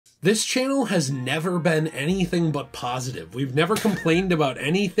This channel has never been anything but positive. We've never complained about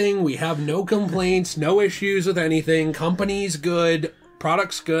anything. We have no complaints, no issues with anything. Company's good,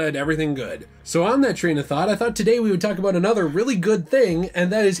 product's good, everything good. So on that train of thought, I thought today we would talk about another really good thing,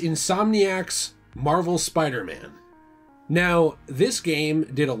 and that is Insomniac's Marvel Spider-Man. Now, this game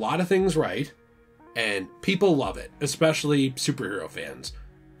did a lot of things right, and people love it, especially superhero fans.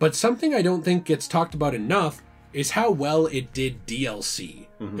 But something I don't think gets talked about enough is how well it did DLC,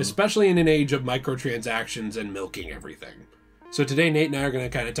 especially in an age of microtransactions and milking everything. So today, Nate and I are going to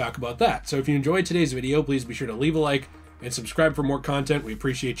kind of talk about that. So if you enjoyed today's video, please be sure to leave a like and subscribe for more content. We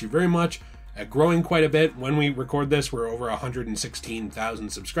appreciate you very much. Growing quite a bit. When we record this, we're over 116,000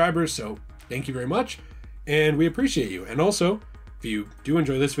 subscribers, so thank you very much, and we appreciate you. And also, if you do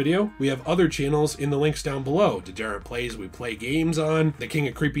enjoy this video, we have other channels in the links down below. Degenerate Plays, we play games on. The King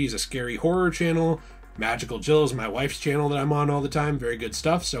of Creepy is a scary horror channel. Magical Jill is my wife's channel that I'm on all the time. Very good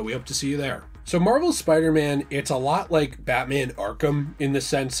stuff, so we hope to see you there. So Marvel's Spider-Man, it's a lot like Batman Arkham in the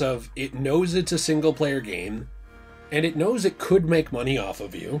sense of it knows it's a single-player game, and it knows it could make money off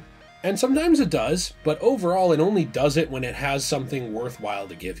of you. And sometimes it does, but overall it only does it when it has something worthwhile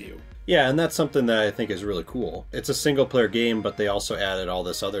to give you. Yeah, and that's something that I think is really cool. It's a single-player game, but they also added all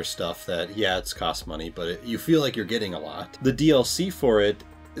this other stuff that, yeah, it's cost money, but you feel like you're getting a lot. The DLC for it,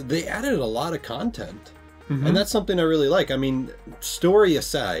 they added a lot of content, and that's something I really like. I mean, story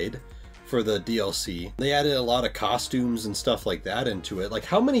aside for the DLC, they added a lot of costumes and stuff like that into it. Like,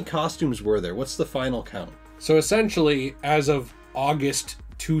 how many costumes were there? What's the final count? So essentially, as of August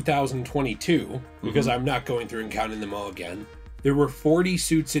 2022, because I'm not going through and counting them all again, there were 40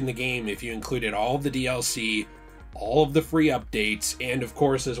 suits in the game if you included all of the DLC, all of the free updates, and of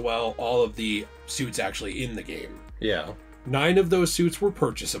course as well, all of the suits actually in the game. Yeah. 9 of those suits were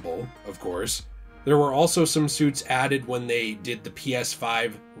purchasable, of course. There were also some suits added when they did the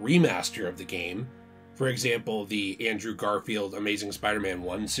PS5 remaster of the game. For example, the Andrew Garfield Amazing Spider-Man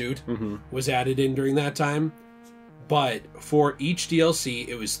 1 suit was added in during that time. But for each DLC,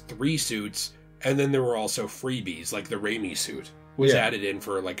 it was 3 suits, and then there were also freebies, like the Raimi suit was added in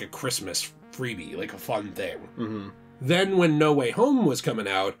for like a Christmas freebie, like a fun thing. Then when No Way Home was coming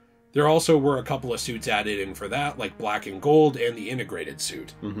out, there also were a couple of suits added in for that, like Black and Gold and the integrated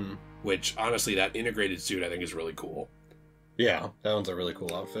suit, which honestly, that integrated suit I think is really cool. Yeah, that one's a really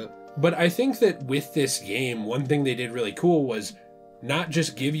cool outfit. But I think that with this game, one thing they did really cool was not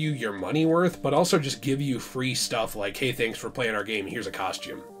just give you your money worth, but also just give you free stuff like, hey, thanks for playing our game, here's a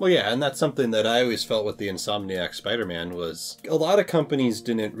costume. Well, yeah, and that's something that I always felt with the Insomniac Spider-Man was a lot of companies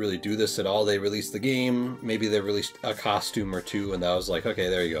didn't really do this at all. They released the game, maybe they released a costume or two, and that was like, okay,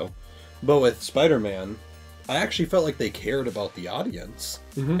 there you go. But with Spider-Man, I actually felt like they cared about the audience.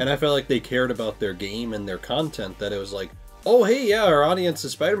 And I felt like they cared about their game and their content, that it was like, oh, hey, yeah, our audience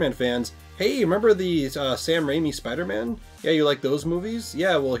is Spider-Man fans. Hey, remember the Sam Raimi Spider-Man? Yeah, you like those movies?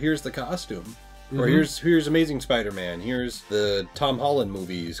 Yeah, well, here's the costume. Or here's Amazing Spider-Man. Here's the Tom Holland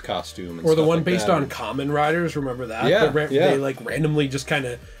movies costume. And or the one like based that. On Kamen Riders, remember that? Yeah, They like randomly just kind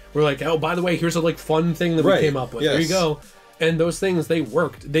of were like, oh, by the way, here's a like fun thing that we came up with. Yes. There you go. And those things, they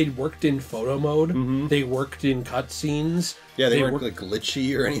worked. They worked in photo mode. They worked in cutscenes. Yeah, they weren't like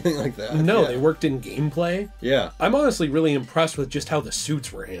glitchy or anything like that. No, they worked in gameplay. Yeah. I'm honestly really impressed with just how the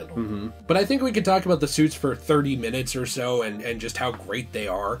suits were handled. But I think we could talk about the suits for 30 minutes or so and just how great they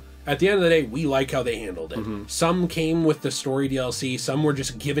are. At the end of the day, we like how they handled it. Some came with the story DLC, some were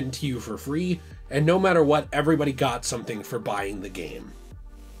just given to you for free, and no matter what, everybody got something for buying the game.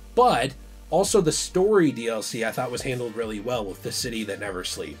 But also, the story DLC I thought was handled really well with The City That Never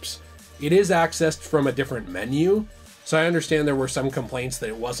Sleeps. It is accessed from a different menu, so I understand there were some complaints that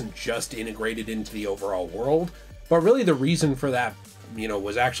it wasn't just integrated into the overall world, but really the reason for that, you know,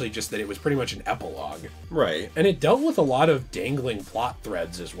 was actually just that it was pretty much an epilogue. Right. And it dealt with a lot of dangling plot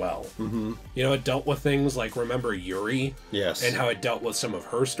threads as well. You know, it dealt with things like Remember Yuri? Yes. And how it dealt with some of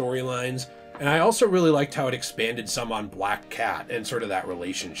her storylines. And I also really liked how it expanded some on Black Cat and sort of that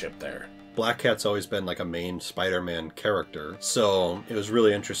relationship there. Black Cat's always been like a main Spider-Man character, so it was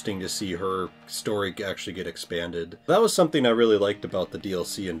really interesting to see her story actually get expanded. That was something I really liked about the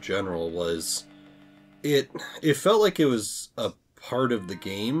DLC in general, was it felt like it was a part of the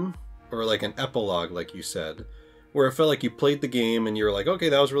game, or like an epilogue, like you said, where it felt like you played the game and you were like, okay,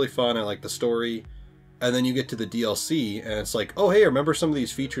 that was really fun, I like the story, and then you get to the DLC and it's like, oh hey, remember some of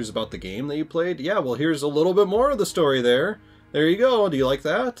these features about the game that you played? Yeah, well here's a little bit more of the story there. There you go. Do you like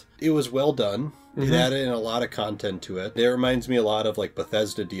that? It was well done. It added in a lot of content to it. It reminds me a lot of like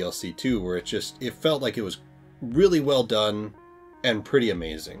Bethesda DLC too, where it felt like it was really well done and pretty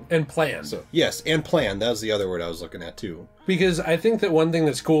amazing. And planned. So, yes, and planned. That was the other word I was looking at too. Because I think that one thing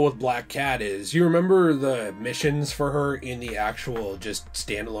that's cool with Black Cat is, you remember the missions for her in the actual just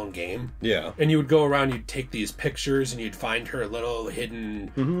standalone game? Yeah. And you would go around, you'd take these pictures, and you'd find her little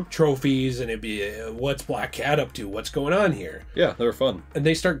hidden trophies, and it'd be, what's Black Cat up to? What's going on here? Yeah, they were fun. And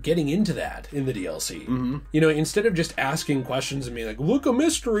they start getting into that in the DLC. You know, instead of just asking questions and being like, look, a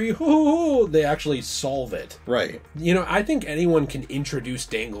mystery, ho, they actually solve it. Right. You know, I think anyone can introduce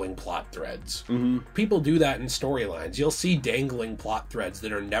dangling plot threads. People do that in storylines. You'll see dangling plot threads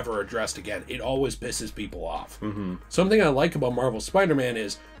that are never addressed again. It always pisses people off. Something I like about Marvel Spider-Man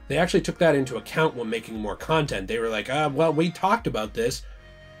is they actually took that into account when making more content. They were like, well, we talked about this.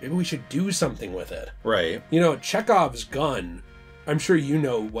 Maybe we should do something with it. Right. You know, Chekhov's gun, I'm sure you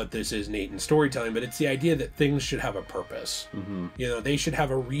know what this is, Nate, in storytelling, but it's the idea that things should have a purpose. You know, they should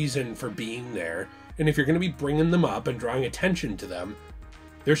have a reason for being there. And if you're going to be bringing them up and drawing attention to them,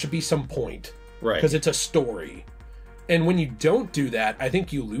 there should be some point. Right. Because it's a story. And when you don't do that, I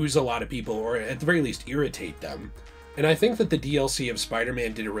think you lose a lot of people, or at the very least irritate them. And I think that the DLC of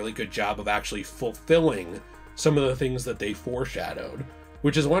Spider-Man did a really good job of actually fulfilling some of the things that they foreshadowed,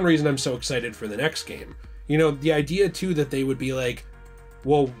 which is one reason I'm so excited for the next game. You know, the idea too that they would be like,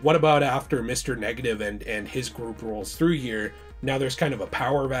 well, what about after Mr. Negative and his group rolls through here? Now there's kind of a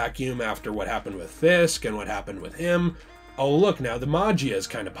power vacuum after what happened with Fisk and what happened with him. Oh, look, now the Magia is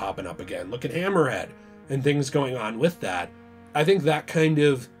kind of popping up again. Look at Hammerhead. And things going on with that. I think that kind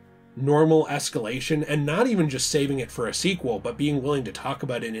of normal escalation, and not even just saving it for a sequel, but being willing to talk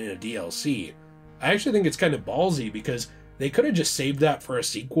about it in a DLC. I actually think it's kind of ballsy, because they could have just saved that for a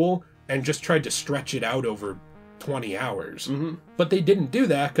sequel and just tried to stretch it out over 20 hours. But they didn't do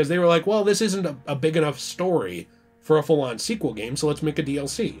that, because they were like, well, this isn't a big enough story for a full-on sequel game, so let's make a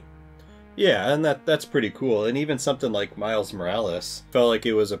DLC. Yeah, and that's pretty cool. And even something like Miles Morales felt like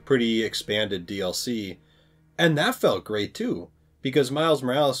it was a pretty expanded DLC. And that felt great too, because Miles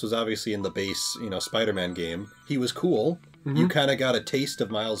Morales was obviously in the base, you know, Spider-Man game. He was cool. You kind of got a taste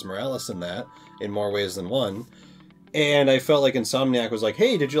of Miles Morales in that, in more ways than one. And I felt like Insomniac was like,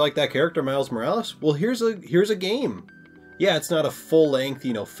 hey, did you like that character, Miles Morales? Well, here's a game. Yeah, it's not a full-length,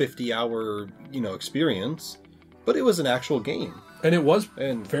 you know, 50-hour, you know, experience, but it was an actual game. And it was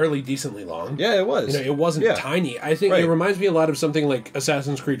fairly decently long. Yeah, it was. You know, it wasn't tiny. I think it reminds me a lot of something like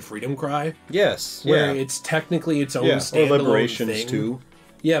Assassin's Creed Freedom Cry. Yes, where it's technically its own standalone or Liberations thing. too.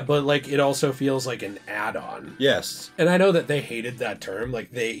 Yeah, but like it also feels like an add-on. Yes. And I know that they hated that term. Like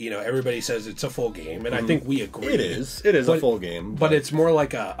they, you know, everybody says it's a full game, and I think we agree. It is. It is a full game. But it's more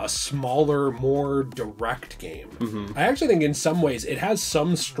like a smaller, more direct game. I actually think in some ways it has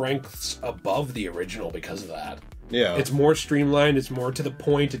some strengths above the original because of that. Yeah. It's more streamlined, it's more to the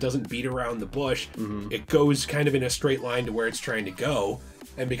point, it doesn't beat around the bush. It goes kind of in a straight line to where it's trying to go.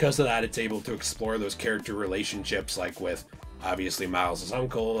 And because of that, it's able to explore those character relationships, like with obviously Miles'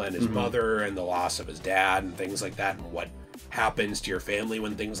 uncle and his mother and the loss of his dad and things like that, and what happens to your family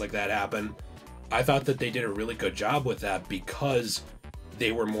when things like that happen. I thought that they did a really good job with that because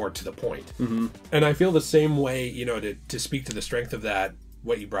they were more to the point. And I feel the same way, you know, to speak to the strength of that,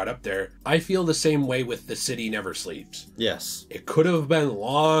 what you brought up there, I feel the same way with The City Never Sleeps. Yes. It could have been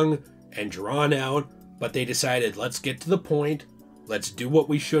long and drawn out, but they decided, let's get to the point, let's do what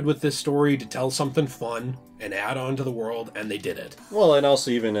we should with this story to tell something fun and add on to the world, and they did it. Well, and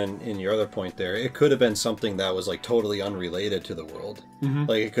also even in your other point there, it could have been something that was like totally unrelated to the world.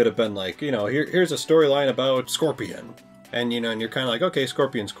 Like it could have been like, you know, here's a storyline about Scorpion. And, you know, and you're kind of like, okay,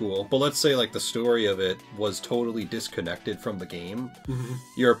 Scorpion's cool. But let's say, like, the story of it was totally disconnected from the game.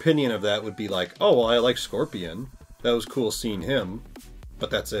 Your opinion of that would be like, oh, well, I like Scorpion. That was cool seeing him. But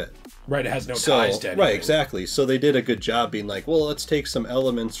that's it. Right, it has no ties to anything. Right, exactly. So they did a good job being like, well, let's take some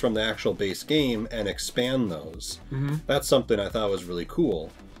elements from the actual base game and expand those. That's something I thought was really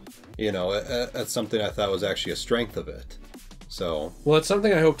cool. You know, that's something I thought was actually a strength of it. So, well, it's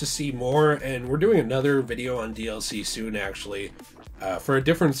something I hope to see more, and we're doing another video on DLC soon, actually, for a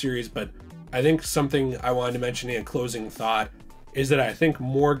different series, but I think something I wanted to mention in a closing thought is that I think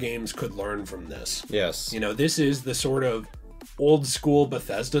more games could learn from this. Yes. You know, this is the sort of old-school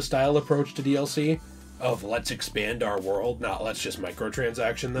Bethesda-style approach to DLC of let's expand our world, not let's just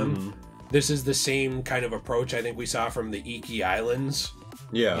microtransaction them. This is the same kind of approach I think we saw from the Iki Islands.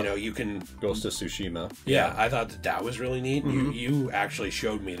 Yeah. You know, you can... Ghost of Tsushima. Yeah, I thought that was really neat. You actually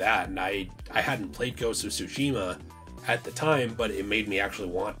showed me that, and I hadn't played Ghost of Tsushima at the time, but it made me actually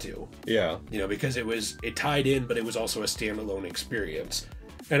want to. Yeah. You know, because it tied in, but it was also a standalone experience.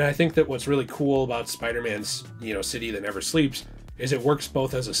 And I think that what's really cool about Spider-Man's, you know, City That Never Sleeps is it works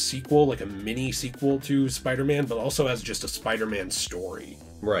both as a sequel, like a mini sequel to Spider-Man, but also as just a Spider-Man story.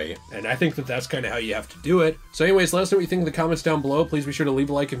 Right. And I think that that's kind of how you have to do it. So anyways, let us know what you think in the comments down below. Please be sure to leave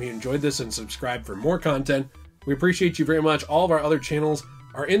a like if you enjoyed this and subscribe for more content. We appreciate you very much. All of our other channels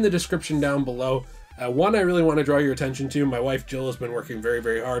are in the description down below. One I really want to draw your attention to, my wife Jill has been working very,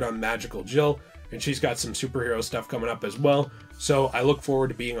 very hard on Magical Jill, and she's got some superhero stuff coming up as well. So I look forward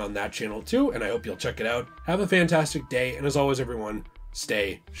to being on that channel too, and I hope you'll check it out. Have a fantastic day, and as always, everyone,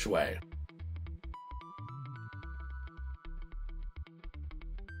 stay shway.